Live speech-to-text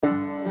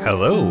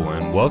Hello,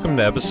 and welcome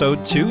to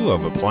episode 2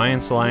 of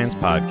Appliance Alliance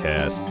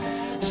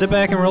Podcast. Sit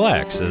back and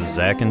relax as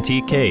Zach and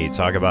TK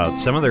talk about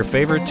some of their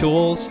favorite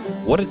tools,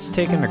 what it's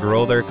taken to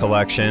grow their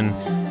collection,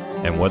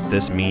 and what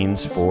this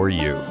means for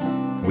you.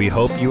 We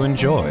hope you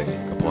enjoy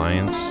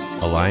Appliance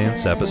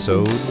Alliance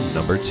episode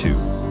number 2.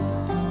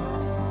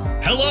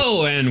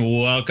 Hello, and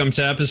welcome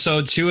to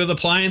episode 2 of the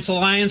Appliance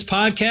Alliance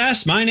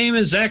Podcast. My name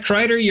is Zach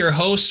Kreider, your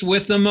host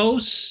with the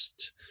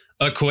most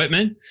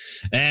equipment,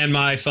 and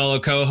my fellow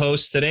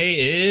co-host today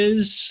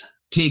is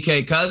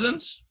TK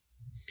Cousins.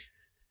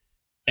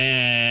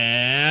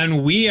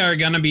 And we are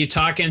going to be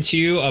talking to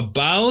you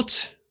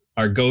about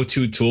our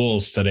go-to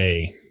tools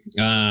today.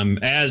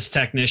 As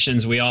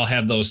technicians, we all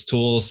have those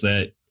tools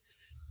that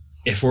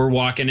if we're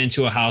walking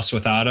into a house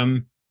without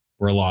them,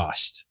 we're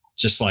lost,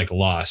 just like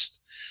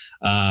lost.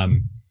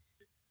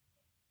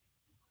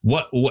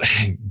 What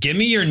give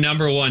me your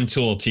number one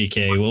tool,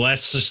 TK. Well,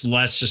 let's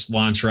just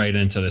launch right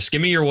into this.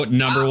 Give me your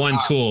number one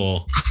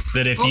tool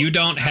that if you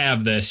don't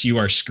have this, you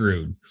are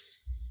screwed.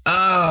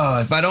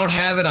 Oh, if I don't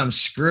have it, I'm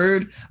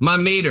screwed. My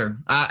meter.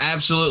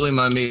 Absolutely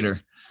my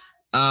meter.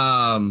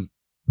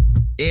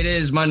 It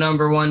is my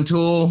number one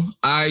tool.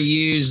 I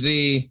use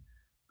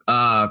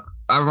I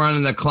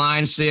run the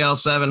Klein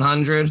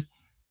CL700.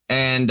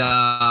 And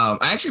I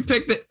actually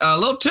picked it. A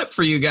little tip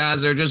for you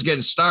guys that are just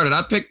getting started.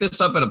 I picked this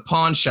up at a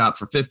pawn shop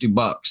for $50.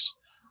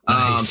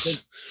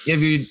 Nice. If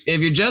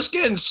you're just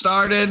getting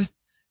started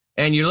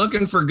and you're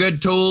looking for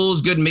good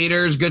tools, good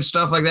meters, good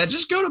stuff like that,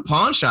 just go to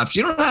pawn shops.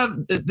 You don't have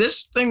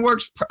this thing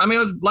works. I mean,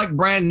 it was like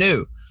brand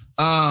new.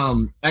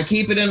 I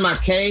keep it in my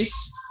case.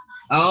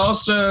 I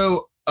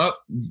also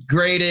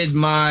upgraded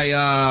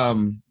my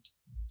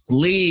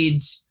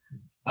leads.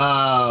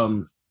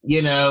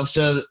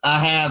 So I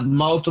have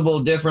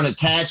multiple different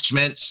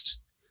attachments.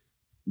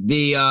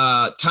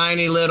 The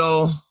tiny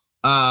little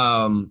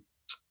term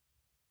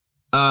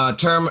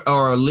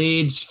or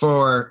leads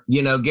for,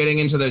 getting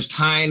into those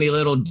tiny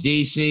little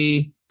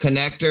DC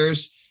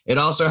connectors. It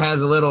also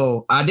has a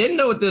little, I didn't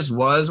know what this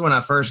was when I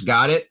first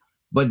got it,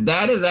 but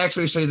that is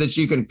actually so that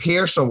you can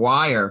pierce a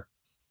wire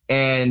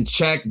and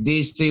check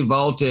DC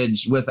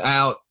voltage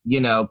without,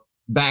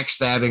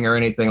 backstabbing or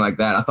anything like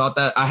that. I thought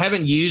that I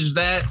haven't used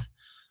that.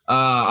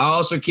 I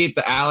also keep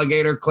the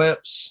alligator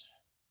clips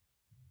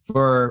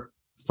for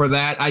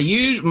that.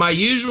 My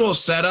usual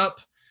setup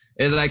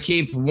is I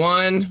keep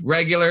one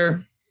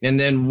regular and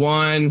then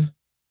one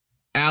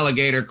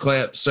alligator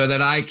clip so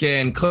that I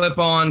can clip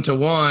on to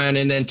one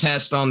and then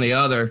test on the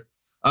other.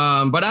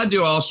 But I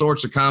do all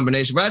sorts of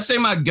combinations. But I'd say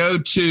my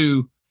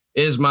go-to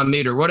is my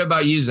meter. What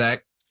about you,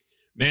 Zach?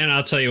 Man,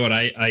 I'll tell you what,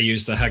 I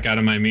use the heck out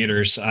of my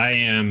meters. I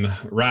am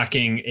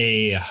rocking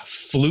a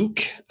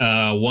Fluke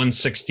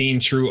 116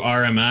 True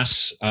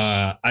RMS.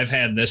 I've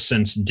had this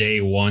since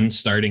day one,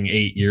 starting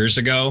 8 years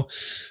ago.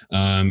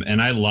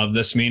 And I love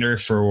this meter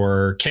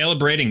for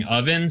calibrating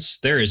ovens.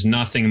 There is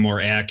nothing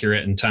more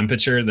accurate in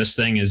temperature. This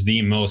thing is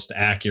the most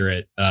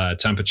accurate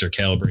temperature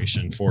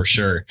calibration for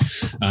sure.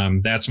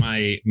 That's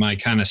my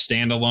kind of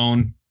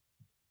standalone.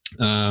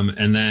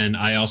 And then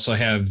I also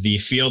have the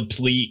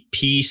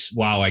Fieldpiece.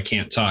 Wow, I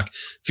can't talk.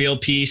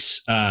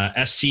 Fieldpiece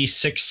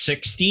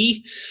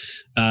SC660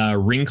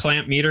 ring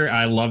clamp meter.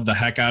 I love the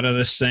heck out of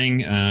this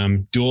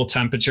thing. Dual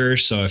temperature.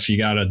 So if you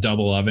got a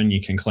double oven, you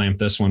can clamp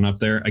this one up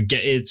there.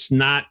 Again, it's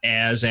not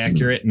as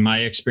accurate in my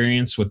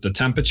experience with the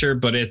temperature,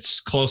 but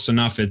it's close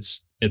enough.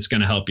 It's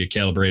going to help you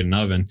calibrate an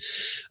oven.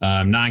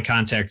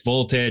 Non-contact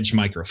voltage,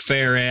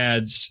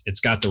 microfarads. It's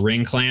got the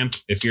ring clamp.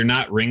 If you're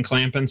not ring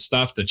clamping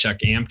stuff to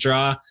check amp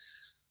draw,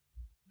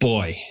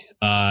 boy,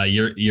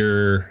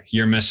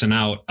 you're missing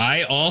out.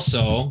 I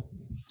also.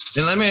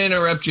 And let me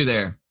interrupt you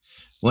there.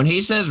 When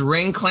he says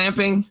ring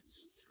clamping,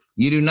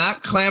 you do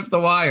not clamp the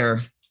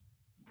wire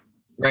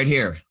right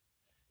here.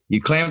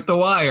 You clamp the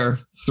wire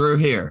through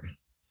here.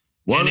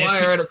 One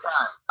wire at a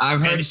time.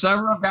 I've heard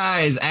several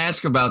guys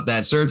ask about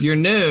that. So if you're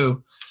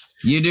new,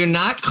 you do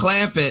not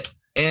clamp it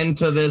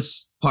into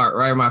this part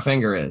right where my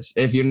finger is.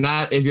 If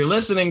you're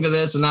listening to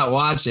this and not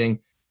watching,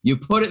 you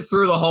put it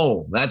through the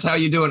hole. That's how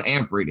you do an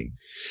amp reading.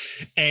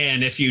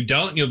 And if you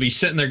don't, you'll be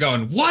sitting there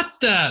going, "What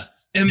the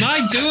am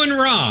I doing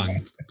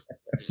wrong?"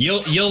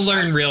 You'll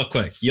learn real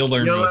quick. You'll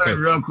learn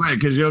real quick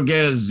because you'll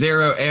get a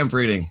 0 amp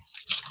reading.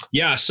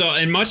 Yeah. So,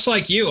 and much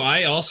like you,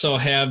 I also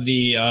have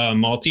the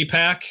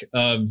multi-pack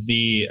of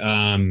the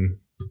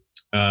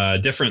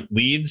different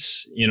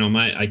leads.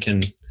 I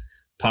can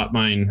pop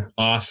mine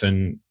off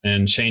and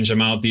change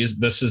them out.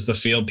 This is the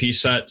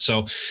Fieldpiece set.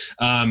 So,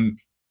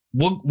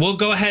 we'll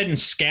go ahead and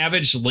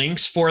scavenge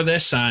links for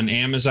this on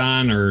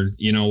Amazon or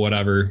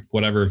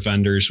whatever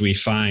vendors we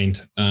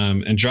find,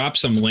 and drop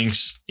some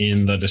links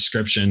in the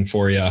description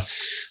for you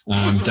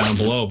down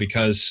below,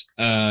 because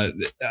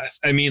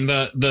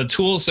the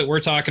tools that we're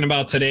talking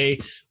about today,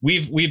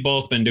 we've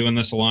both been doing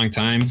this a long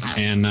time,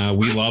 and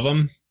we love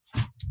them.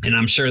 And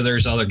I'm sure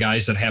there's other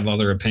guys that have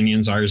other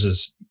opinions. Ours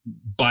is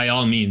by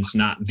all means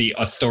not the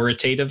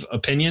authoritative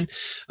opinion.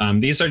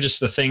 These are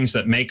just the things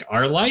that make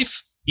our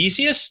life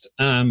easiest,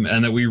 and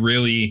that we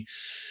really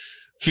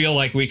feel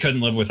like we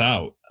couldn't live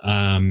without.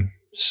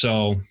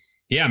 So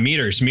yeah,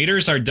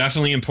 meters are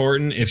definitely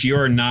important. If you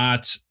are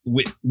not,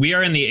 we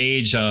are in the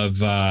age of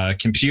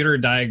computer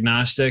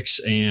diagnostics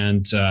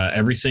and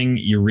everything.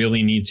 You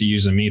really need to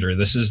use a meter.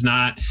 This is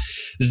not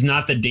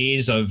the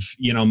days of,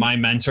 my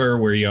mentor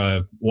where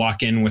you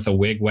walk in with a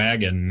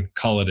wig-wag and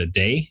call it a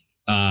day.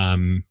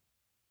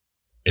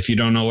 If you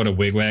don't know what a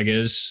wig-wag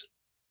is,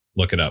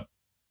 look it up.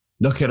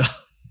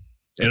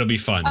 It'll be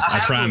fun.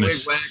 I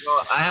promise.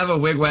 I have a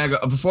wig-wag.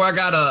 Before I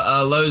got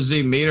a low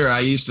Z meter,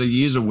 I used to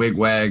use a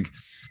wig-wag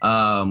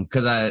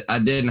because I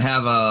didn't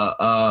have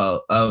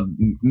a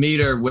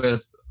meter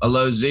with a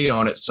low Z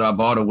on it. So I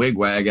bought a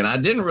wig-wag, and I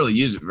didn't really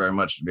use it very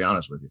much, to be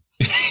honest with you.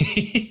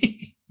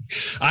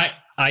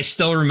 I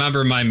still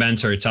remember my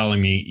mentor telling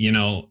me,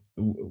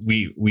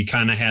 we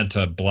kind of had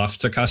to bluff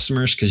to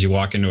customers because you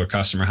walk into a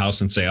customer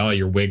house and say, oh,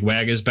 your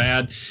wig-wag is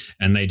bad.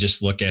 And they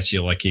just look at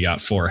you like you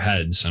got 4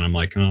 heads. And I'm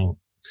like, oh,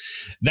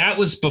 that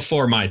was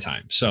before my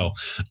time. So,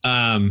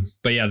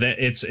 but yeah,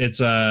 it's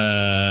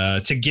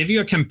to give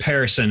you a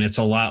comparison, it's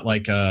a lot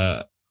like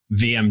a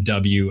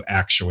VMW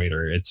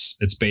actuator.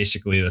 It's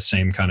basically the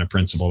same kind of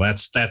principle.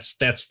 That's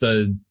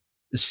the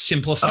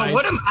simplified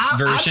version.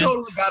 I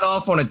totally got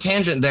off on a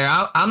tangent there.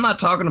 I'm not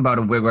talking about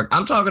a wig-wag.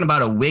 I'm talking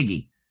about a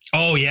wiggy.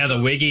 Oh yeah, the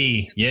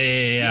wiggy.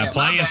 Yeah.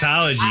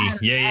 Appliantology.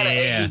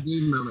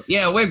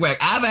 Yeah, wig-wag.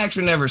 I've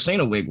actually never seen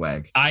a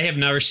wig-wag. I have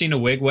never seen a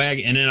wig-wag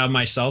in and of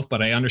myself,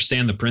 but I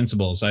understand the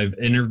principles. I've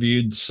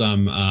interviewed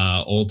some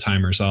old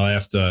timers. I'll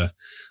have to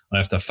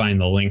find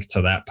the link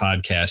to that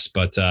podcast,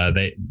 but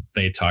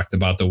they talked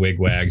about the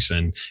wig-wags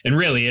and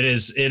really it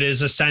is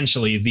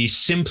essentially the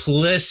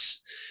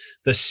simplest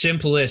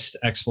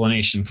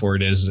explanation for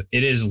it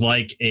is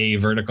like a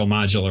vertical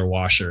modular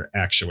washer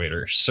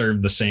actuator,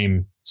 serve the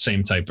same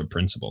type of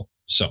principle.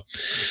 So,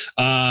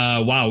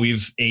 wow,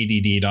 we've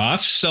ADD'd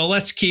off. So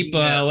let's keep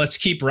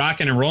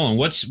rocking and rolling.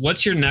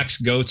 What's your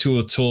next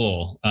go-to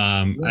tool?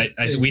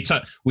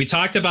 We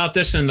talked about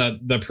this in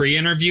the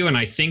pre-interview, and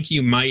I think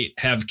you might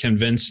have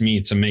convinced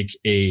me to make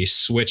a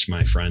switch,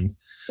 my friend.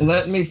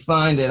 Let me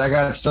find it. I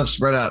got stuff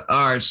spread out.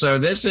 All right, so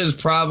this is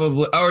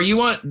probably. Oh, do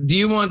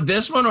you want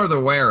this one or the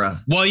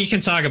Wera? Well, you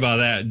can talk about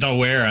that. The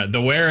Wera.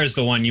 The Wera is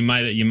the one you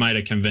might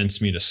have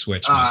convinced me to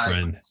switch, my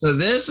friend. So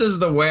this is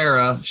the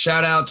Wera.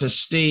 Shout out to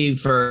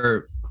Steve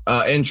for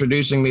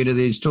introducing me to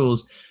these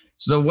tools.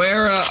 So the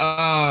Wera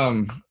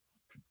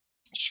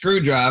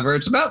screwdriver.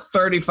 It's about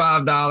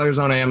 $35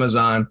 on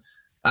Amazon.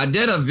 I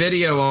did a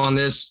video on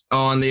this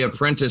on the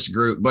Apprentice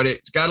group, but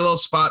it's got a little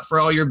spot for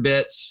all your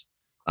bits.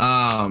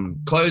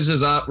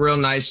 Closes up real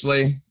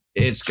nicely.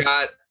 It's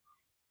got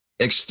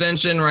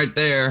extension right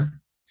there.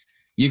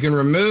 You can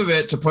remove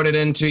it to put it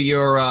into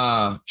your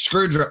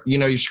screwdriver,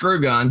 your screw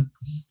gun.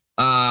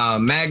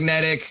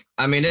 Magnetic.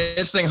 I mean,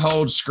 this thing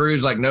holds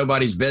screws like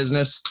nobody's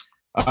business.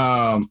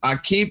 I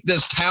keep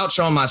this pouch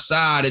on my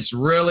side. It's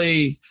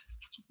really,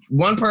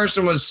 one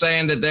person was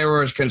saying that they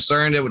were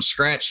concerned it would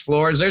scratch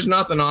floors. There's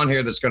nothing on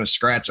here that's going to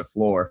scratch a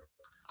floor.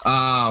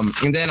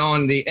 And then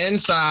on the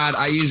inside,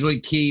 I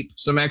usually keep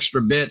some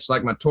extra bits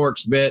like my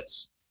Torx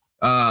bits,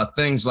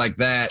 things like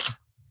that.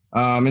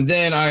 And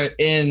then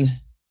in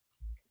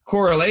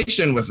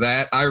correlation with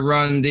that, I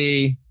run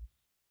the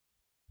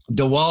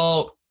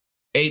DeWalt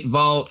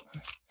 8-volt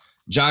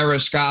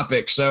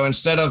gyroscopic. So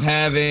instead of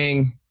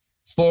having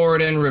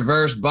forward and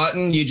reverse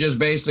button, you just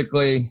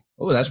basically,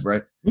 oh, that's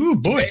bright. Ooh,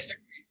 boy.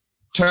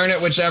 Turn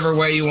it whichever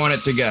way you want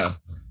it to go.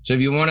 So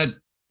if you want to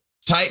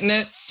tighten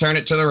it, turn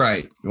it to the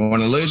right. You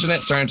want to loosen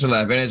it, turn it to the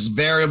left. And it's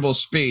variable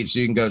speed, so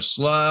you can go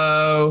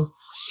slow,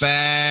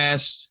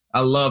 fast.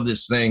 I love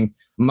this thing.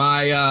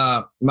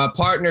 My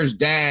partner's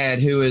dad,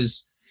 who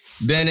has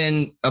been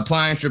in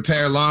appliance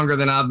repair longer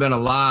than I've been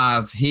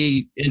alive,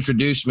 he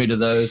introduced me to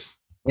those.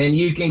 And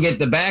you can get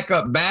the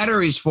backup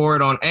batteries for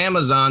it on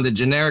Amazon, the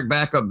generic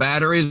backup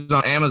batteries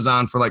on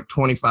Amazon for like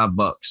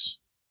 $25.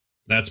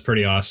 That's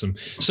pretty awesome.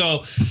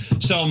 So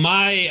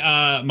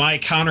my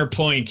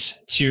counterpoint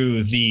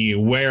to the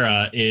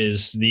Wera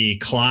is the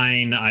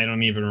Klein. I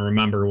don't even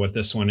remember what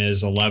this one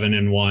is.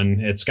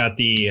 11-in-1. It's got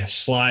the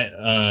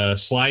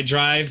slide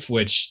drive,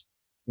 which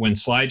when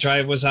slide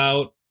drive was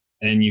out,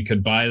 and you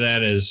could buy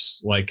that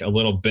as like a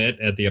little bit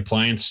at the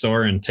appliance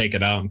store and take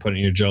it out and put it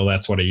in your drill.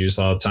 That's what I use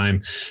all the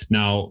time.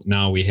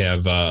 Now we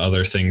have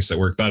other things that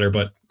work better,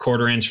 but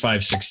 1/4 inch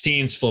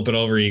 5/16, flip it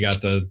over. You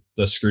got the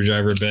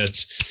screwdriver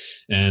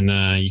bits, and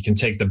you can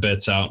take the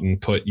bits out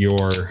and put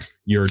your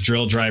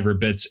drill driver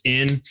bits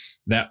in.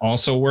 That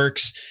also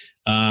works.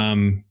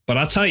 But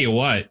I'll tell you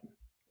what,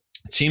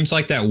 it seems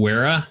like that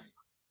Wera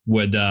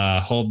would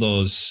hold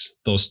those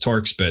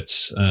Torx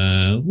bits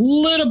a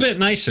little bit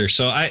nicer.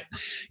 So I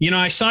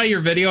saw your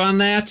video on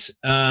that,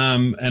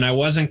 and I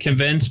wasn't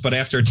convinced, but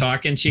after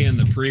talking to you in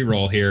the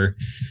pre-roll here,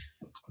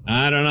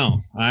 I don't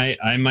know.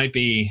 I might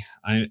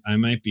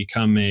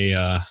become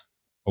a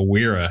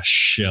Wera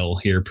shill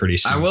here pretty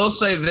soon. I will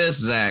say this,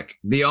 Zach.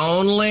 The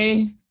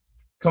only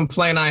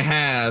complaint I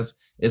have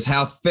is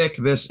how thick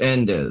this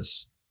end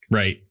is.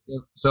 Right.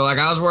 So like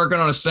I was working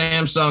on a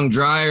Samsung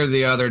dryer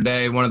the other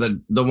day, one of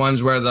the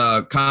ones where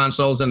the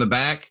console's in the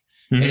back,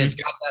 and it's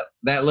got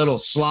that little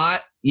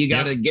slot you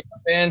got to get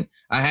up in.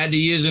 I had to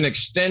use an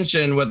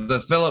extension with the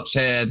Phillips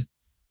head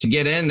to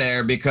get in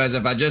there, because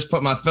if I just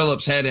put my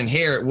Phillips head in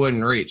here, it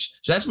wouldn't reach.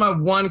 So that's my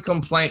one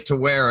complaint to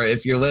Wera.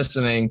 If you're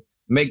listening,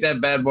 make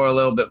that bad boy a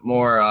little bit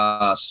more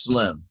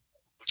slim.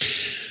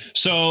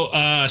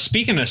 So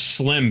speaking of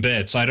slim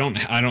bits, I don't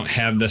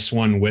have this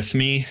one with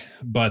me,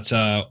 but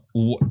all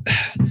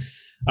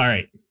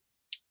right.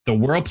 The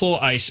Whirlpool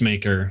ice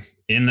maker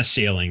in the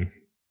ceiling,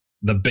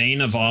 the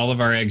bane of all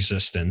of our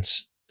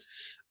existence.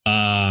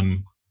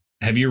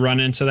 Have you run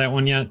into that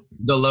one yet?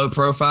 The low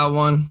profile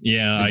one?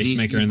 Yeah, the ice DC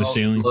maker in the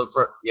ceiling.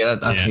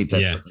 I hate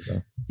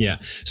that. Yeah.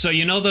 So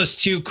you know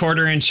those 2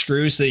 1/4-inch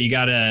screws that you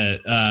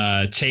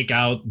gotta take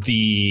out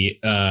the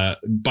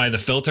by the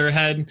filter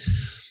head?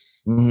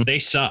 Mm-hmm. They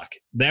suck.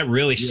 That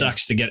really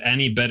sucks to get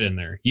any bit in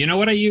there. You know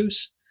what I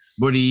use?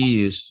 What do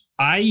you use?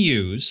 I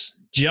use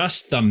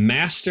just the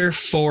Master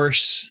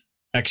Force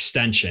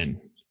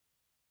extension.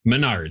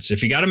 Menards.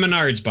 If you got a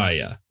Menards by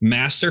you,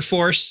 Master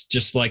Force,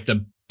 just like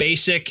the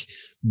basic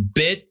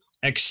bit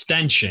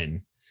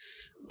extension,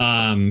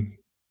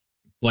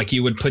 like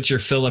you would put your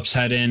Phillips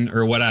head in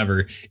or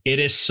whatever. It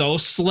is so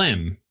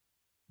slim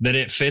that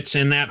it fits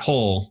in that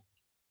hole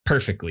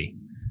perfectly.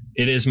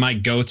 It is my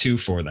go-to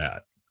for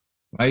that.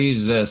 I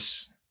use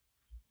this.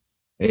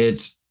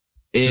 It's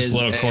just a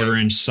little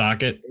 1/4-inch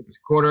socket. It's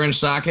a 1/4-inch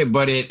socket,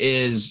 but it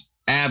is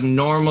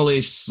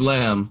abnormally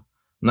slim.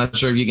 I'm not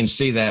sure if you can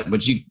see that,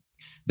 but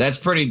that's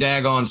pretty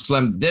daggone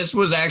slim. This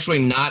was actually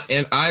not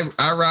in. I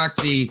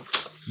rocked the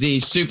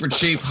super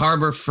cheap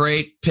Harbor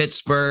Freight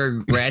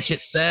Pittsburgh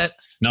ratchet set.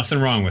 Nothing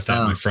wrong with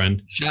that, my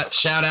friend.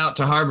 Shout out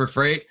to Harbor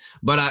Freight.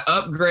 But I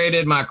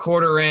upgraded my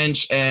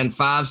 1/4-inch and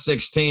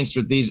 5/16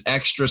 with these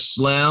extra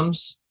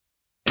slims,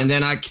 and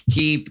then I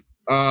keep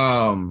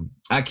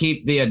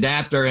the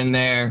adapter in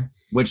there,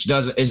 which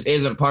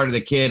isn't part of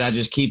the kit. I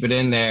just keep it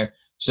in there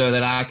so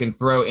that I can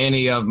throw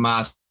any of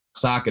my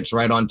sockets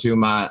right onto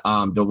my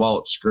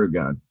DeWalt screw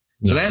gun.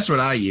 So that's what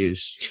I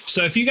use.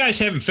 So if you guys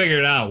haven't figured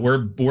it out,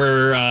 we're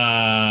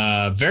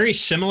very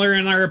similar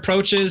in our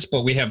approaches,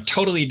 but we have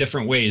totally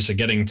different ways of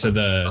getting to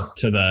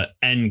the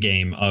end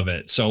game of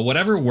it. So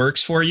whatever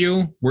works for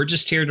you, we're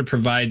just here to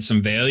provide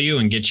some value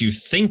and get you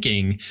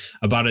thinking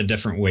about a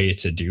different way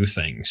to do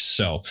things.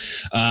 So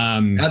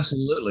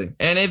absolutely.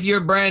 And if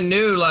you're brand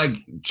new, like,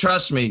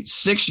 trust me,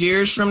 6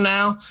 years from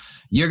now,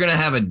 you're going to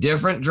have a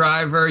different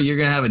driver. You're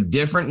going to have a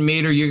different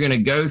meter. You're going to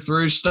go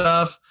through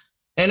stuff.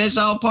 And it's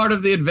all part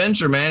of the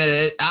adventure,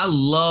 man. I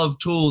love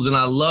tools, and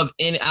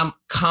I'm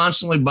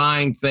constantly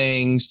buying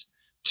things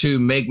to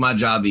make my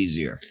job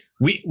easier.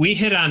 We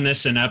hit on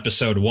this in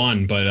episode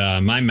 1, but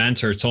my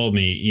mentor told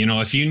me,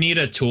 if you need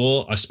a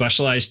tool, a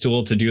specialized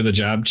tool to do the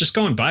job, just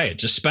go and buy it.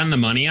 Just spend the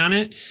money on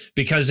it,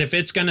 because if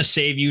it's going to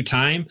save you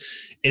time,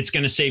 it's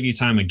going to save you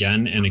time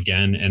again and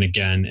again and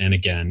again and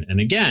again and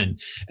again.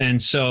 And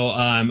so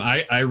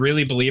I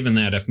really believe in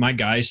that. If my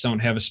guys don't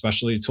have a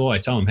specialty tool, I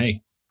tell them,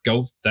 hey,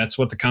 go. That's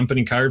what the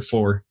company card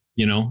for.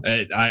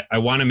 I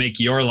want to make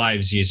your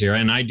lives easier,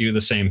 and I do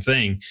the same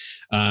thing.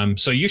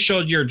 So you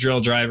showed your drill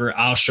driver.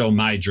 I'll show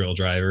my drill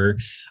driver.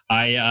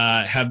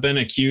 I have been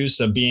accused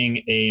of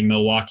being a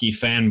Milwaukee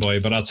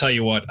fanboy, but I'll tell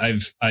you what,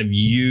 I've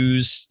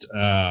used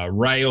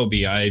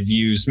Ryobi, I've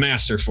used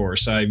Master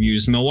Force, I've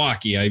used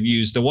Milwaukee, I've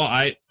used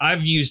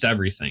I've used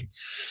everything.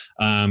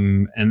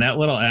 And that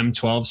little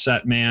M12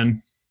 set,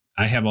 man,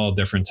 I have all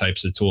different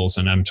types of tools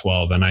in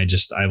M12, and I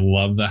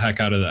love the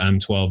heck out of the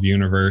M12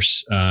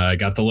 universe. I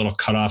got the little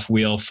cutoff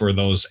wheel for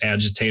those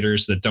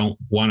agitators that don't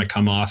want to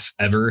come off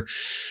ever.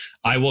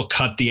 I will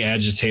cut the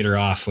agitator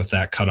off with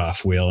that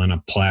cutoff wheel and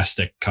a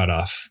plastic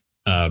cutoff,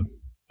 a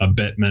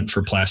bit meant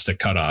for plastic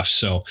cutoff.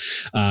 So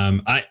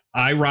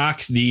I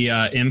rock the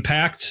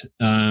Impact,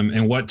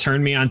 and what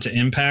turned me on to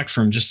Impact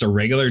from just a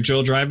regular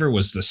drill driver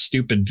was the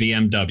stupid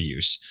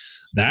VMWs.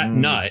 That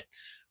nut.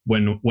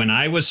 When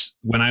I was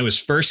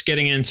first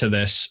getting into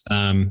this,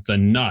 the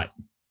nut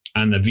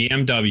on the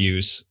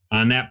VMWs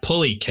on that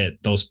pulley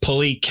kit, those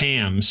pulley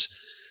cams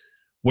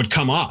would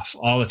come off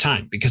all the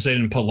time because they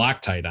didn't put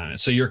Loctite on it.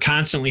 So you're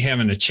constantly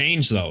having to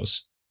change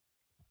those.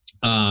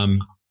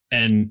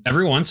 And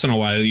every once in a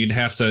while you'd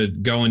have to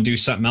go and do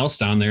something else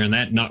down there, and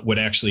that nut would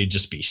actually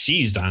just be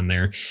seized on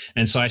there.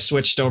 And so I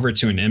switched over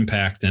to an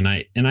Impact, and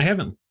I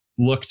haven't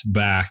looked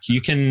back.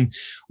 You can,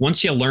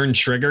 once you learn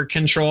trigger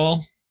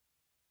control.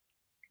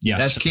 Yes.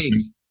 That's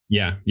key.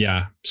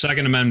 Yeah.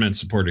 Second Amendment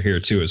supporter here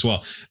too, as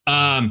well.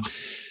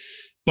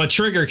 But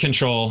trigger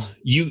control,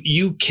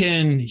 you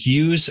can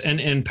use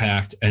an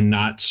Impact and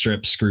not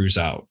strip screws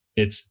out.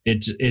 It's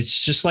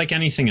just like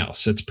anything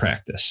else. It's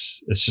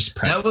practice. It's just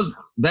practice.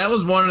 That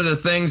was one of the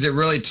things that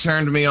really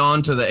turned me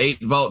on to the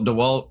 8-volt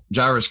DeWalt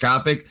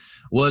gyroscopic.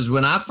 Was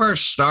when I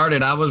first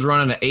started, I was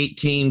running an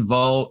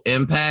 18-volt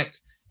Impact,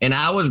 and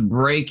I was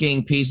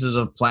breaking pieces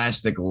of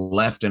plastic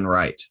left and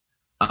right.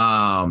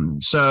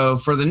 So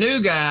for the new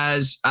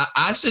guys,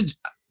 I said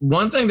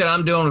one thing that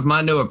I'm doing with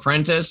my new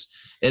apprentice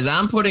is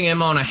I'm putting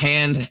him on a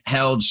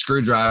handheld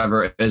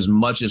screwdriver as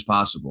much as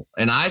possible.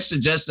 And I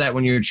suggest that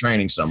when you're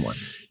training someone.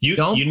 You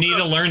need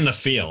to learn the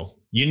feel.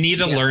 You need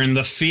to learn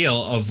the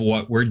feel of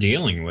what we're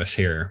dealing with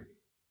here.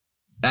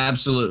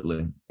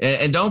 Absolutely.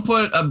 And don't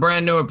put a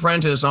brand new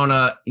apprentice on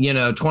a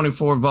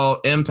 24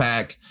 volt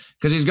impact,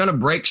 because he's going to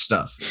break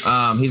stuff.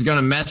 He's going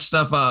to mess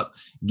stuff up.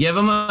 Give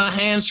him a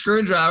hand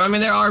screwdriver. I mean,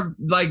 there are,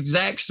 like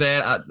Zach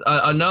said,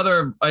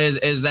 another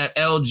is that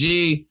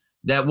LG,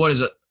 that what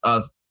is it?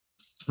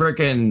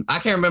 Freaking, I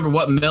can't remember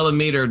what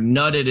millimeter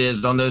nut it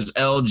is on those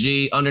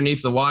LG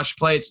underneath the wash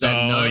plates.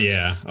 Oh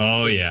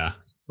yeah.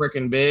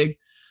 Freaking big.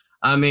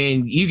 I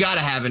mean, you got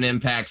to have an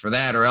impact for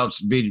that, or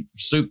else be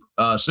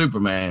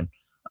Superman.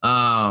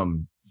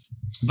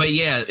 But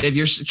yeah, if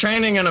you're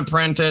training an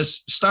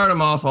apprentice, start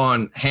them off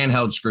on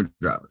handheld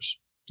screwdrivers.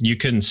 You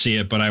couldn't see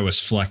it, but I was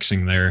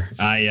flexing there.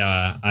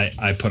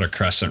 I put a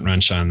crescent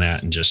wrench on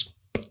that and just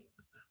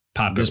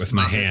pop it with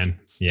my hand.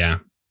 Yeah.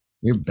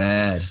 You're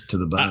bad to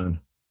the bone.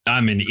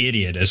 I'm an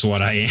idiot is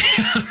what I am.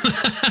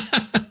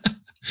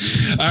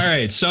 All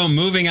right. So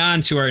moving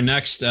on to our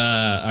next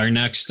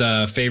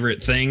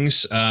favorite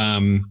things.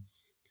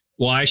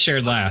 Well, I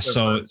shared last.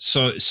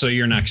 So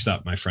you're next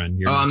up, my friend.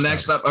 I'm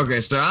next up. Okay.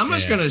 So I'm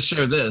just going to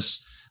share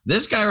this.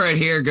 This guy right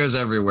here goes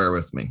everywhere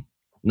with me,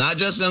 not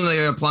just in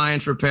the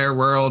appliance repair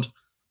world.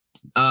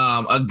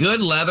 A good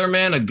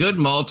Leatherman, a good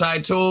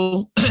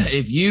multi-tool.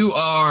 If you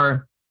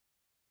are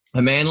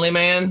a manly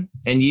man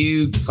and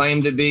you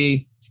claim to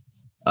be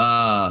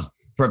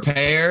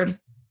prepared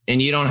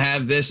and you don't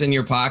have this in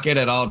your pocket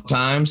at all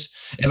times,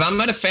 if I'm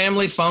at a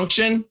family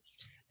function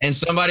and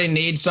somebody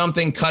needs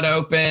something cut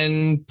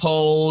open,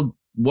 pulled,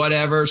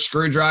 whatever,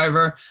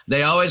 screwdriver,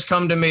 they always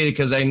come to me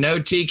because they know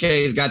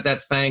TK's got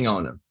that thing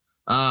on him.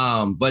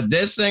 But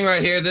this thing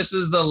right here, this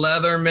is the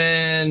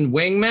Leatherman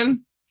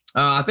Wingman.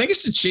 I think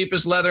it's the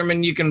cheapest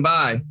Leatherman you can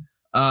buy.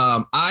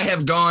 I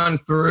have gone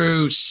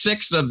through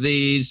 6 of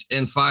these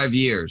in 5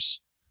 years.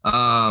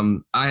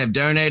 I have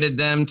donated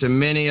them to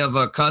many of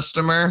a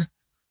customer.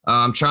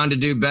 I'm trying to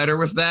do better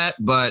with that,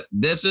 but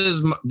this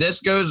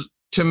goes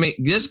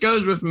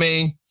with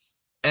me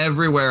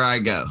everywhere I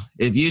go.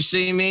 If you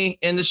see me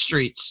in the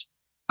streets,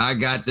 I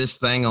got this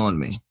thing on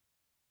me.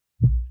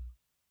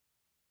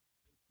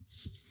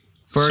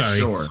 For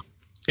sure.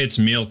 It's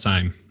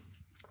mealtime.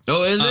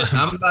 Oh, is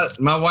it?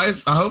 My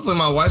wife. Hopefully,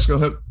 my wife's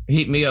gonna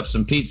heat me up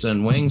some pizza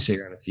and wings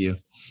here in a few.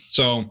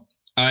 So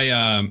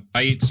I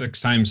eat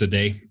 6 times a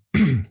day.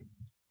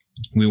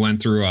 We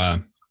went through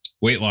a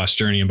weight loss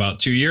journey about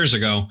 2 years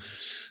ago,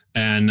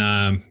 and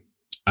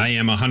I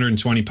am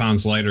 120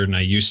 pounds lighter than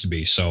I used to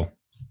be. So,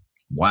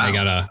 wow,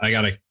 I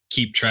gotta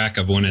keep track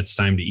of when it's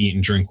time to eat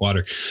and drink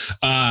water.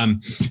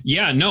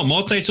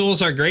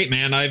 Multi-tools are great,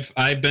 man.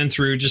 I've been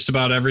through just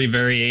about every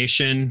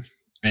variation.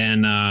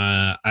 And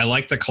I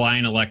like the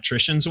Klein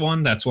Electricians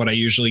one. That's what I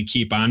usually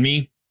keep on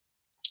me.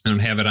 I don't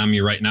have it on me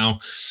right now.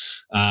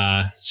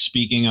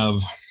 Speaking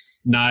of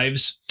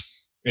knives,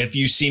 if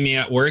you see me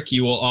at work,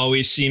 you will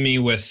always see me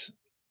with,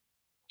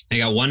 I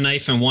got one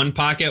knife in one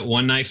pocket,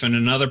 one knife in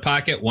another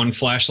pocket, one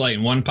flashlight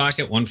in one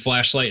pocket, one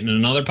flashlight in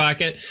another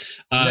pocket.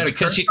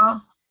 Because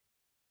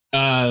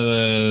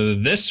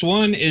this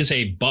one is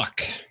a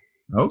Buck.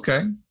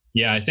 Okay.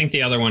 Yeah, I think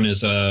the other one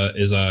is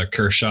a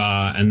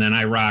Kershaw, and then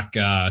I rock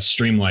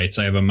Streamlights.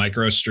 I have a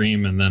Micro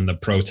Stream and then the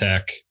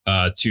ProTech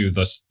 2,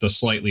 the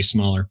slightly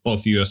smaller,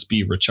 both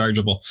USB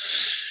rechargeable.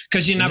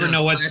 Because you never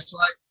know what.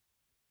 Flashlight?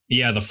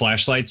 Yeah, the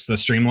flashlights, the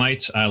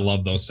Streamlights. I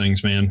love those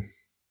things, man.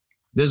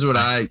 This is what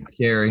I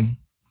carry.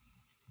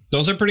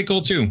 Those are pretty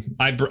cool too.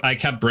 I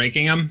kept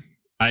breaking them.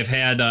 I've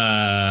had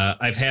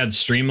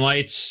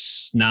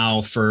Streamlights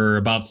now for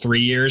about 3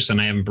 years, and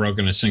I haven't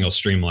broken a single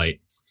Streamlight.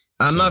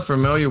 I'm not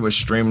familiar with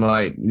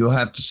Streamlight. You'll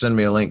have to send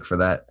me a link for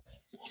that.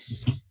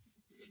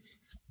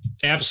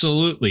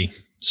 Absolutely.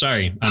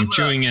 Sorry, I'm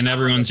chewing in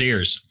everyone's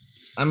ears.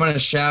 I'm going to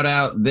shout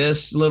out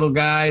this little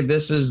guy.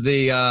 This is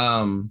the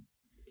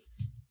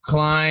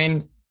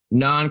Klein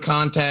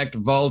non-contact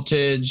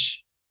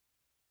voltage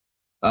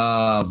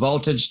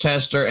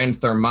tester and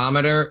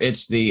thermometer.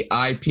 It's the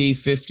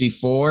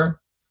IP54,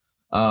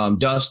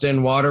 dust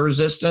and water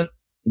resistant.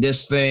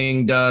 This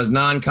thing does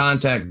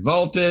non-contact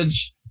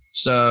voltage,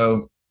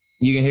 so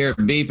you can hear it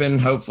beeping,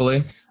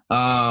 hopefully.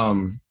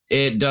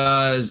 It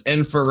does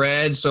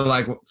infrared. So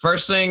like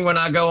first thing when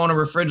I go on a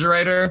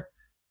refrigerator,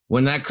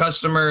 when that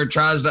customer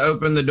tries to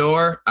open the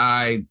door,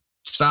 I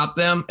stop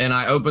them and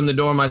I open the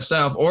door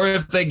myself. Or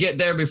if they get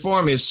there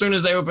before me, as soon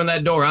as they open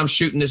that door, I'm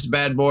shooting this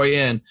bad boy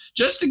in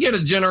just to get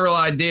a general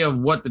idea of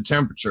what the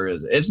temperature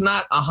is. It's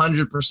not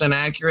 100%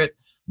 accurate,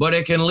 but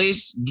it can at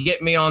least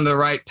get me on the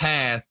right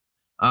path.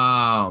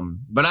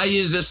 But I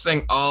use this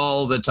thing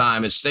all the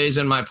time. It stays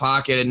in my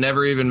pocket. It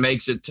never even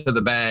makes it to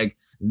the bag.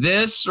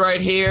 This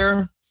right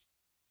here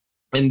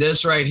and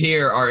this right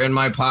here are in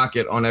my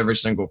pocket on every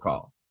single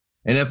call.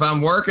 And if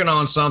I'm working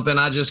on something,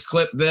 I just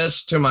clip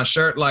this to my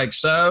shirt like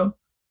so.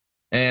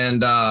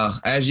 And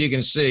as you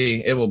can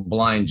see, it will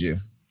blind you.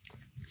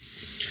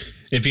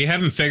 If you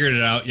haven't figured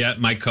it out yet,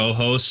 my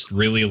co-host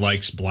really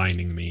likes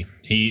blinding me.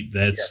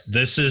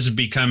 This has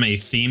become a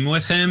theme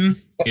with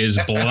him, is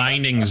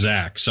blinding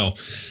Zach. So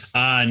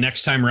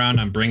next time around,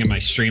 I'm bringing my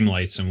stream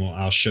lights, and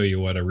I'll show you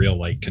what a real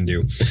light can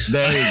do.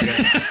 There you go.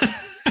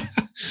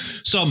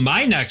 So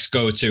my next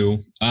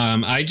go-to,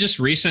 I just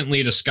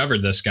recently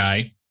discovered this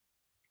guy.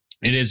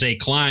 It is a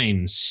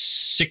Klein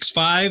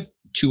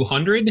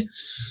 65200.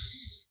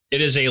 It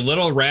is a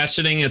little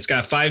ratcheting. It's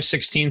got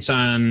 5/16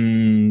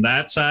 on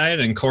that side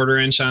and 1/4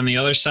 inch on the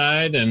other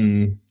side,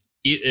 and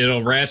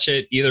it'll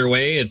ratchet either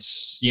way.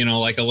 It's,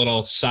 like a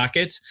little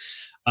socket.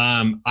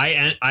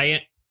 I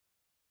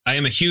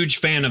am a huge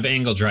fan of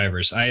angle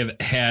drivers. I have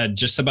had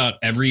just about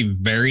every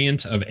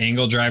variant of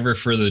angle driver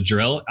for the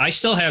drill. I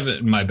still have it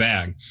in my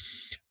bag.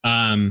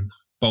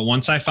 But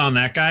once I found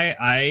that guy,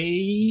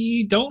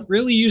 I don't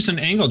really use an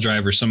angle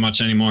driver so much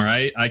anymore.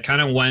 I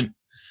kind of went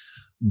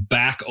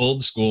back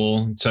old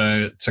school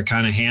to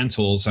kind of hand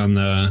tools on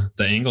the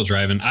angle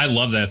drive, and I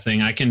love that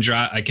thing. I can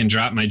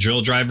drop my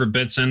drill driver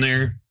bits in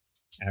there.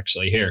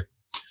 Actually, here,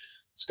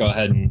 let's go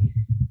ahead and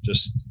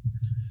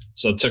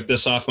so took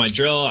this off my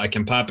drill. I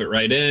can pop it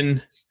right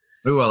in.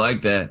 Ooh, I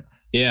like that.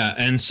 Yeah,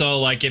 and so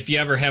like if you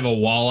ever have a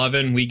wall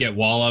oven, we get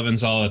wall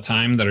ovens all the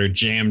time that are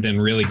jammed in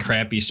really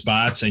crappy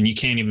spots, and you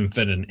can't even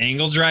fit an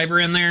angle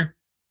driver in there.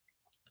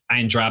 I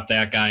can drop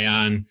that guy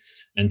on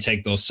and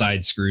take those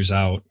side screws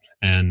out.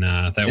 And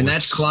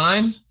that's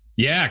Klein?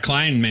 Yeah,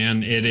 Klein,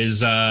 man. It is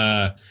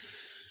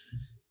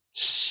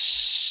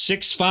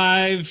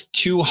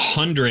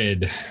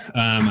 65200.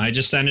 I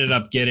just ended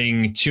up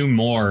getting 2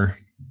 more,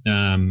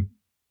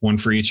 one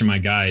for each of my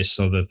guys,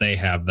 so that they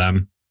have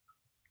them.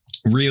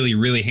 Really,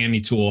 really handy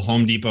tool.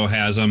 Home Depot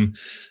has them.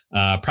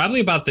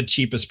 Probably about the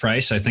cheapest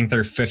price. I think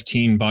they're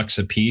 $15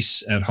 a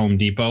piece at Home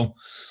Depot.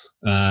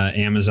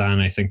 Amazon,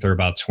 I think they're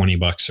about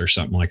 $20 or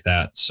something like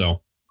that.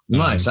 So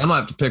nice. I might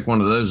have to pick one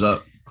of those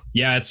up.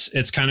 Yeah,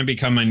 it's kind of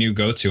become my new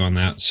go-to on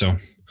that. So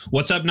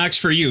what's up next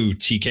for you,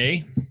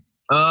 TK?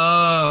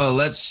 Oh,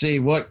 let's see.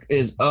 What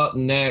is up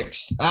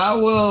next?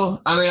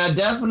 I'll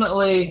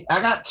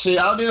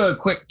do a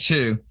quick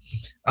 2.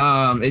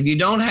 If you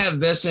don't have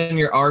this in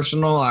your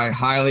arsenal, I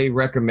highly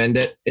recommend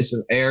it. It's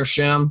an air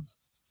shim.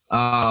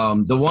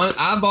 The one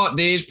I bought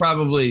these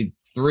probably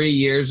 3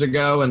 years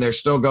ago, and they're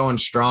still going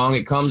strong.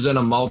 It comes in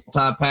a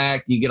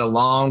multi-pack. You get a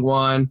long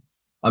one,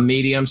 a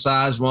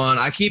medium-sized one.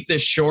 I keep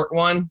this short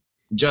one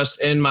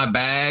just in my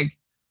bag.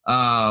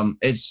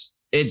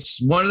 It's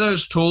one of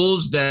those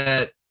tools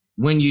that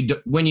when you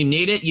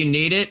need it, you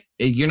need it.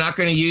 You're not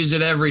going to use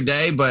it every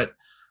day, but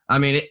I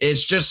mean,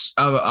 it's just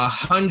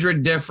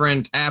 100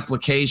 different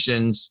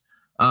applications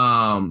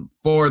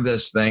for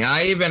this thing.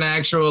 I even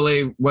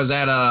actually was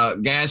at a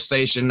gas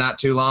station not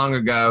too long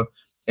ago,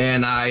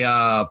 and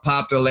I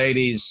popped a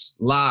lady's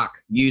lock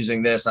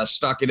using this. I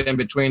stuck it in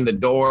between the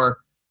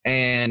door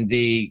and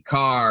the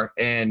car,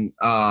 and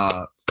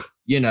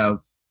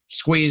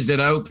squeezed it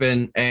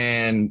open,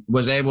 and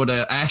was able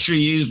to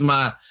actually use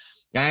it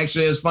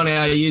was funny.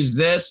 I used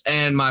this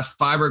and my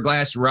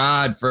fiberglass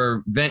rod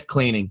for vent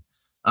cleaning,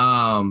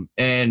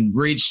 and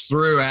reached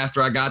through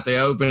after I got the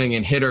opening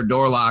and hit her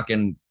door lock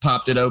and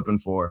popped it open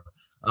for her.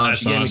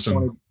 That's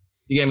awesome.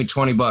 She gave me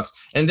 $20.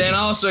 And then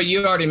also,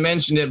 you already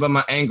mentioned it, but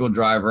my angle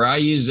driver, I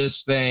use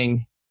this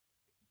thing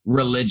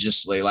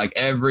religiously. Like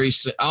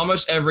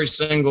almost every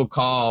single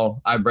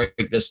call, I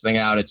break this thing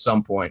out at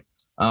some point.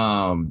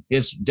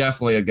 It's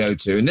definitely a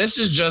go-to. And this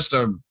is just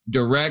a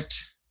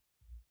direct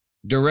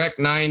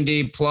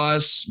 90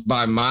 plus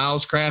by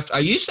Milescraft. I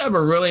used to have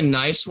a really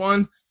nice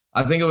one.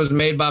 I think it was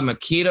made by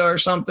Makita or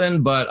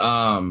something, but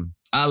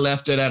I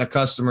left it at a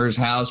customer's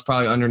house,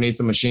 probably underneath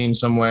the machine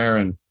somewhere,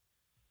 and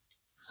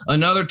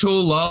another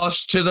tool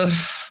lost to the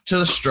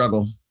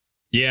struggle.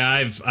 Yeah,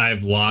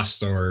 I've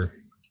lost, or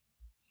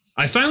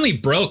I finally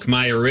broke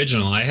my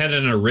original. I had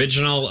an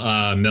original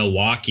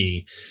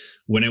Milwaukee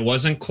when it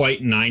wasn't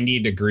quite 90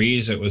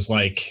 degrees. It was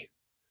like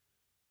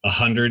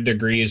 100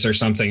 degrees or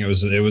something. It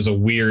was a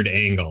weird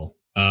angle.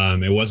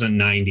 It wasn't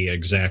 90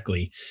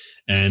 exactly.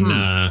 And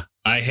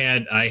I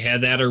had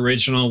that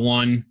original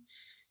one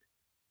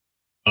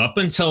up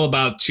until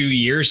about 2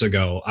 years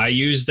ago. I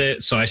used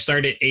it. So I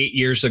started 8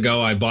 years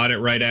ago. I bought it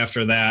right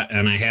after that,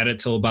 and I had it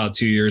till about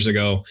 2 years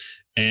ago.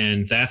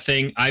 And that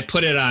thing, I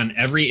put it on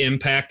every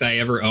impact I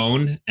ever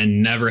owned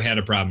and never had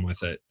a problem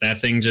with it. That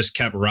thing just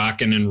kept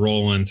rocking and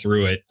rolling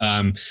through it.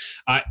 I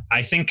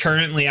think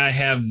currently I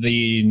have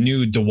the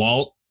new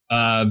DeWalt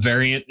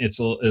variant. It's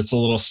a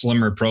little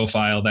slimmer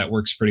profile that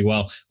works pretty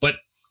well. But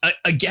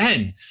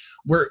again,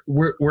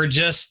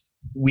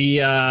 we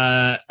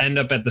end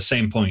up at the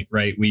same point,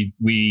 right?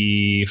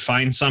 We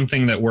find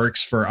something that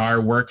works for our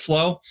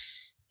workflow,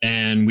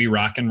 and we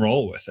rock and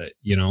roll with it,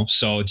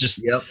 so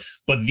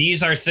but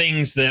these are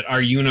things that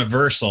are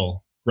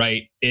universal,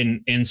 right?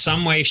 In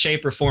some way,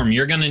 shape, or form,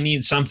 you're going to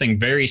need something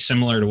very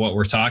similar to what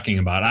we're talking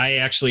about. I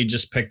actually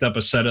just picked up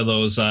a set of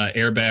those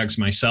airbags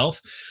myself.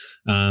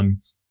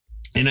 And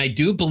I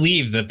do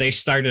believe that they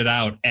started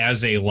out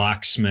as a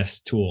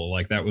locksmith tool.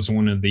 Like that was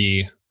one of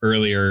the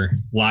earlier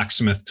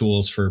locksmith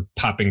tools for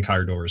popping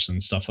car doors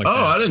and stuff like that.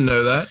 Oh, I didn't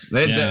know that.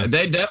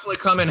 They definitely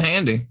come in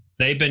handy.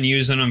 They've been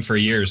using them for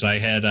years. I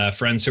had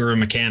friends who were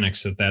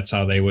mechanics that's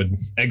how they would,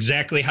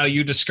 exactly how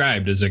you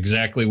described is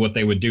exactly what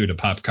they would do to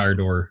pop car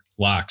door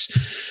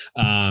locks.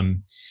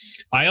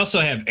 I also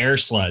have air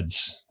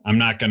sleds. I'm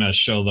not going to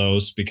show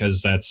those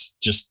because that's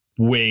just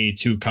way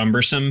too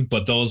cumbersome,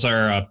 but those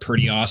are a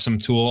pretty awesome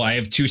tool. I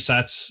have 2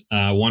 sets,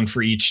 one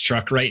for each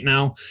truck right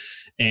now.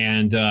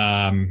 And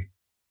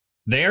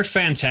they are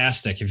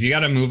fantastic. If you got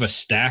to move a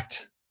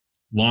stacked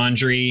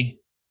laundry,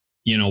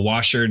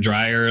 washer,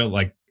 dryer,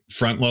 like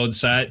front load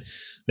set,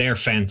 they are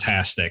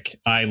fantastic.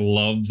 I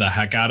love the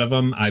heck out of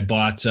them. I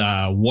bought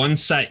 1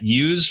 set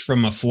used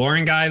from a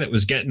flooring guy that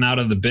was getting out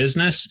of the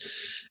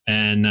business,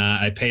 and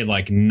I paid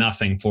like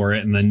nothing for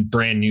it. And the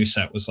brand new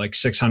set was like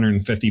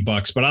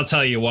 $650. But I'll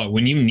tell you what,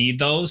 when you need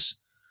those,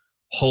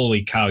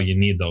 holy cow, you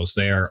need those.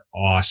 They are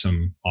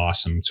awesome,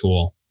 awesome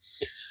tool.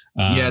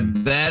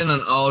 That and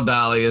an all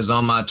dolly is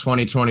on my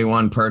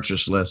 2021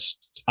 purchase list.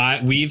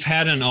 We've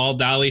had an all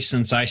dolly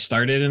since I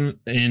started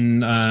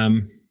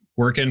in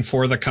working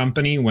for the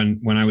company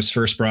when I was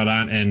first brought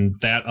on, and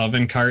that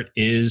oven cart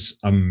is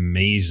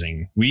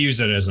amazing. We use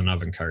it as an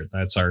oven cart.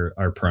 That's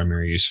our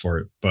primary use for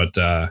it. But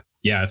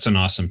it's an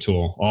awesome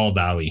tool, all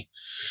dolly.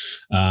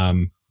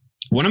 One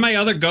of my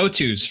other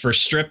go-tos for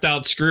stripped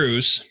out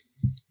screws,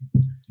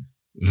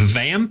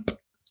 Vamp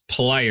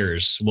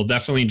pliers. We'll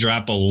definitely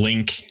drop a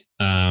link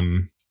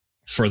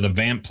for the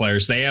Vamp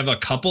pliers. They have a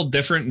couple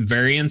different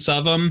variants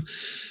of them.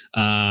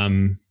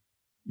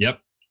 Yep.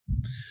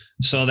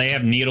 So they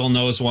have needle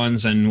nose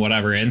ones and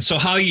whatever. And so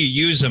how you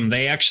use them,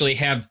 they actually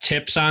have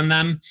tips on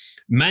them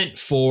meant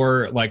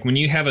for, like, when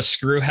you have a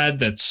screw head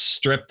that's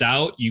stripped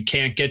out, you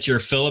can't get your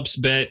Phillips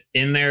bit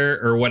in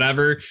there or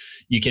whatever.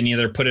 You can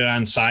either put it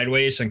on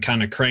sideways and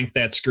kind of crank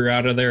that screw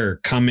out of there, or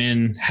come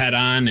in head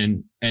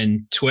on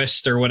and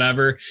twist or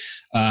whatever.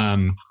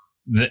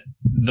 The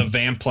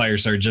Vamp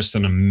pliers are just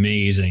an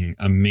amazing,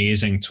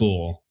 amazing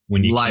tool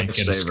when you can't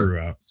get a screw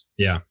out.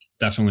 Yeah,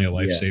 definitely a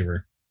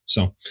lifesaver.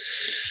 So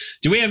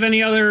do we have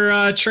any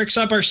other tricks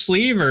up our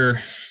sleeve, or?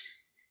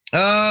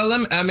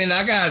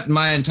 I got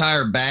my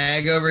entire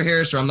bag over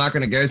here, so I'm not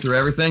going to go through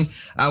everything.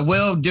 I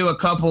will do a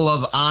couple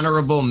of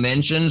honorable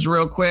mentions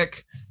real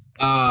quick.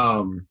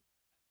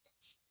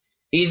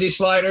 Easy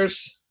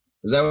sliders.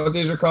 Is that what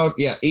these are called?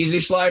 Yeah. Easy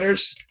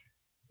sliders.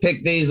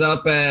 Pick these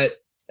up at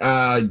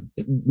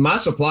my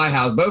supply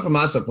house. Both of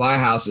my supply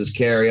houses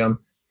carry them.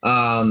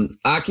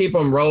 I keep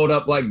them rolled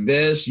up like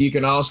this. You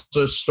can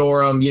also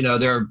store them,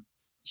 they're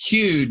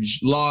huge,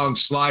 long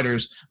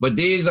sliders, but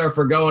these are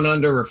for going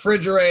under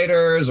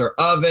refrigerators or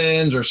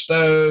ovens or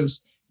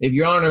stoves. If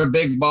you're on a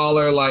big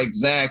baller like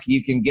Zach,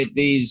 you can get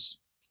these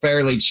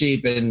fairly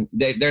cheap, and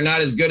they're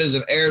not as good as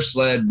an air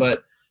sled,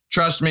 but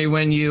trust me,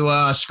 when you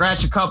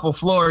scratch a couple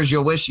floors,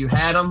 you'll wish you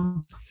had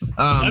them.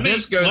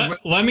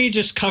 Let me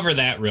just cover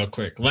that real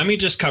quick.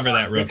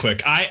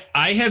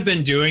 I have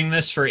been doing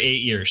this for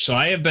 8 years. So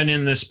I have been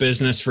in this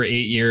business for 8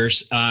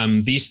 years.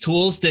 These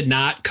tools did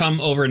not come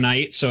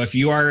overnight. So if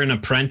you are an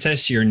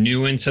apprentice, you're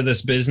new into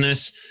this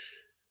business,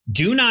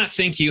 do not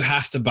think you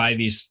have to buy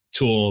these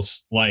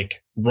tools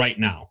like right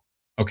now.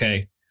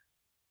 Okay.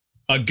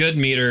 A good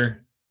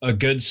meter, a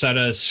good set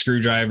of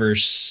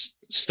screwdrivers,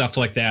 stuff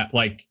like that.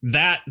 Like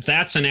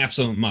that's an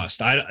absolute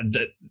must.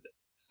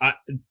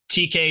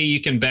 TK, you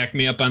can back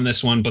me up on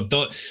this one, but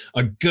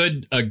a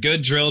good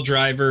drill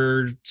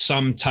driver,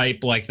 some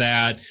type like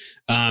that,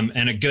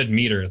 and a good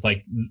meter,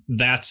 like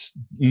that's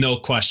no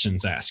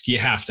questions asked. You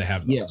have to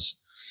have those.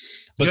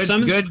 Yeah.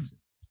 But good.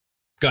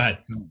 Go ahead.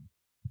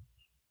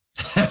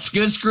 That's a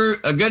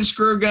good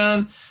screw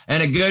gun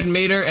and a good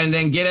meter, and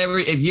then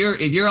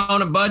if you're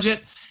on a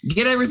budget,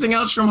 get everything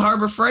else from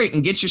Harbor Freight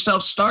and get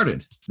yourself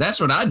started. That's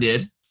what I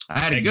did. I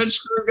had a good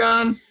screw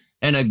gun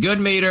and a good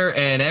meter,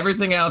 and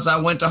everything else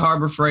I went to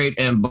Harbor Freight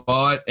and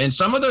bought. And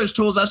some of those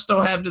tools I still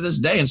have to this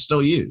day and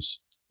still use.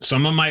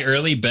 Some of my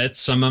early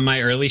bits, some of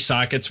my early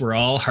sockets were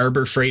all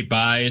Harbor Freight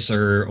buys,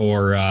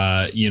 or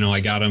I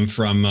got them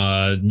from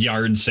a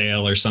yard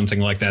sale or something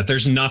like that.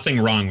 There's nothing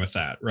wrong with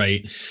that,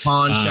 right?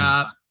 Pawn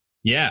shop.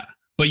 Yeah.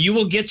 But you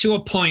will get to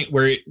a point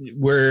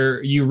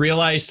where you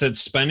realize that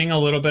spending a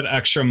little bit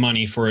extra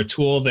money for a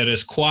tool that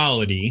is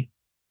quality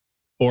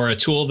or a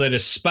tool that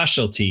is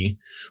specialty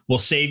will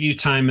save you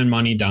time and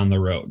money down the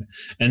road.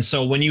 And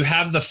so when you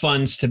have the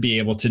funds to be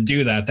able to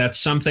do that, that's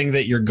something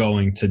that you're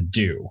going to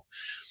do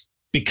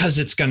because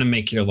it's going to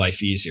make your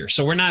life easier.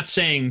 So we're not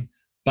saying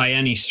by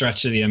any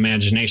stretch of the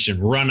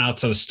imagination, run out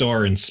to the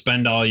store and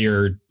spend all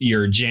your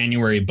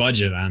January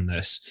budget on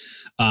this.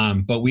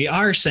 But we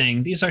are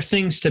saying these are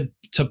things to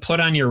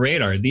put on your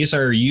radar. These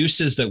are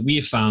uses that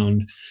we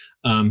found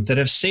that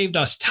have saved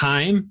us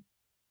time.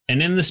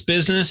 And in this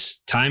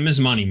business, time is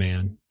money,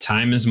 man.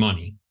 Time is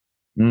money.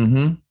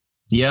 Mm-hmm.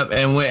 Yep.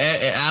 And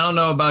I don't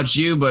know about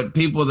you, but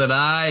people that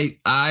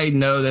I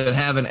know that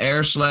have an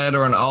air sled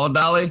or an all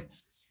dolly,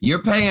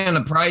 you're paying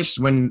a price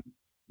when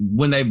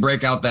when they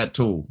break out that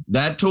tool.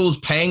 That tool's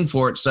paying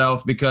for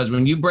itself, because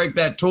when you break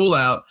that tool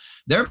out,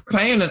 they're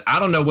paying it. I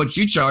don't know what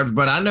you charge,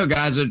 but I know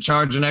guys that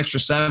charge an extra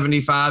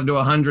 $75 to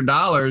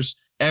 $100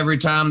 every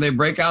time they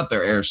break out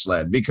their air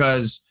sled,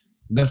 because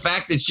the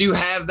fact that you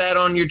have that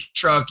on your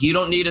truck, you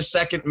don't need a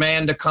second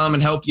man to come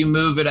and help you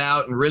move it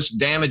out and risk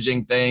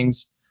damaging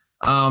things.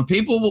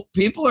 People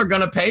are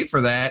going to pay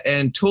for that,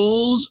 and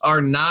tools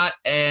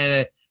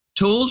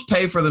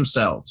pay for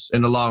themselves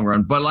in the long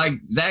run. But like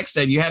Zach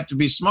said, you have to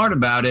be smart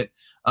about it.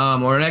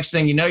 Or next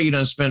thing you know, you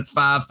done spent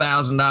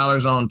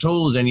 $5,000 on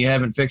tools and you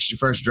haven't fixed your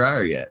first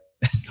dryer yet.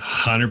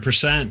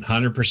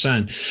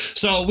 100%.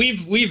 So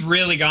we've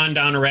really gone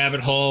down a rabbit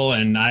hole,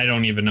 and I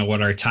don't even know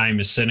what our time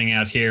is sitting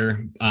at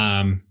here.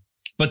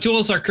 But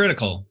tools are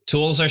critical.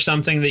 Tools are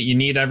something that you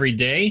need every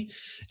day,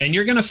 and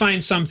you're going to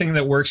find something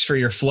that works for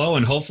your flow.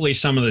 And hopefully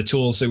some of the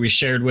tools that we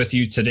shared with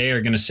you today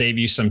are going to save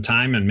you some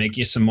time and make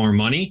you some more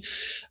money.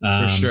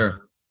 For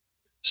sure.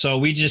 So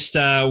we just,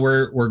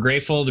 we're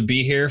grateful to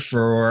be here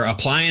for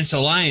Appliance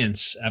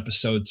Alliance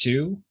episode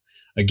 2.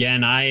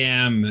 Again, I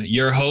am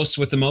your host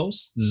with the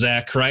most,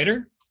 Zach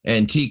Kreider.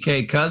 And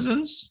TK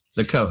Cousins,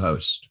 the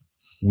co-host.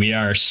 We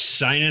are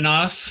signing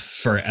off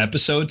for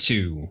episode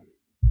 2.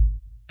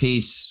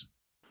 Peace.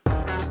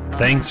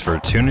 Thanks for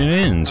tuning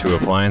in to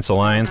Appliance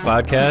Alliance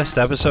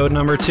Podcast, episode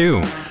number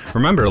 2.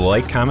 Remember,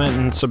 like, comment,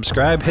 and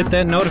subscribe. Hit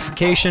that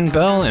notification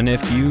bell, and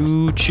if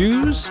you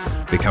choose,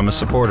 become a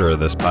supporter of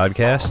this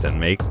podcast and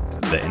make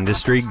the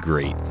industry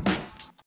great.